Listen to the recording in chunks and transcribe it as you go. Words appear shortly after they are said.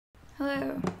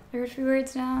Hello. I wrote a few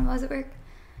words down while I was at work.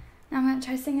 Now I'm gonna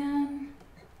try singing.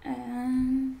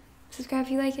 Subscribe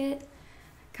if you like it.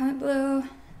 Comment below.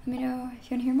 Let me know if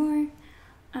you wanna hear more.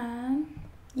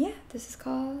 Yeah, this is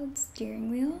called Steering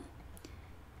Wheel.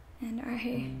 And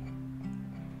I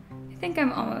think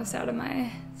I'm almost out of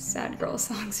my sad girl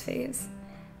songs phase.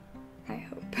 I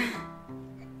hope.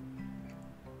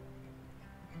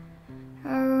 I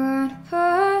wanna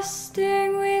pull a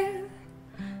steering wheel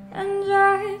and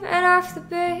drive right off the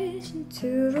bridge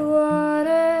into the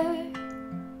water.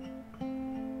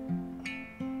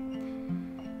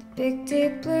 The big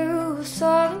deep blue will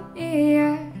swallow me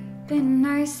up in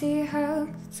icy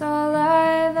hug. That's all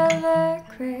I've ever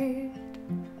craved.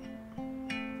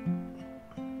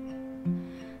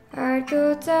 I'd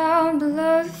go down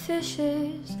below the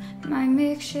fishes, my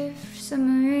makeshift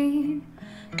submarine,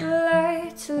 the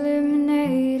lights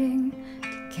illuminating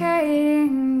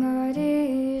decaying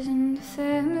bodies and the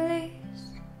families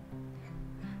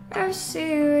of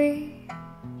seaweed.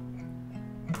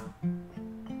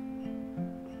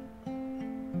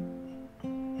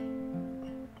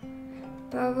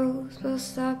 Bubbles will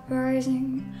stop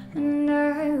rising and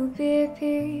I will be at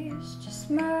peace.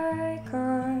 Just my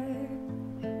car,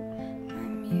 my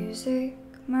music,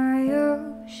 my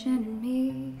ocean and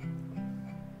me.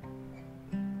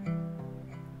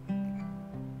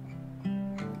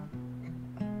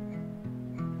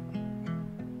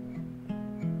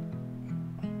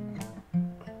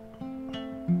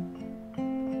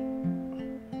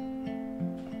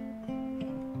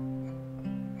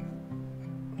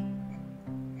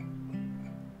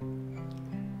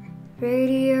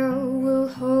 Radio will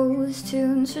hold his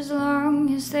tunes for as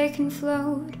long as they can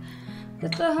float,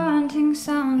 with the haunting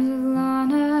sounds of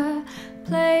Lana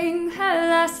playing her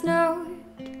last note.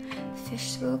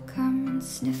 Fish will come and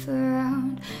sniff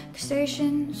around,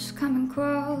 crustaceans come and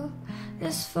crawl,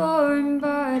 this foreign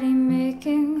body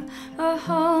making a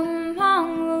home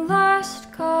among the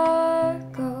lost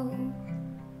cargo.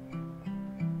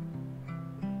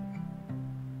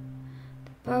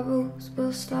 The bubbles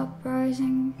will stop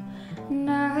rising and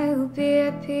I will be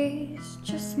at peace.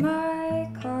 Just my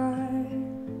car,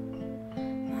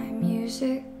 my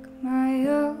music, my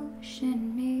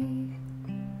ocean, me.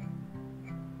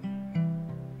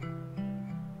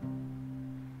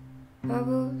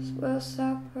 Bubbles will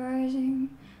stop rising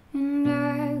and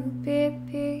I will be at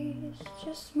peace.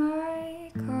 Just my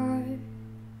car,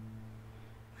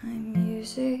 my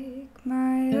music,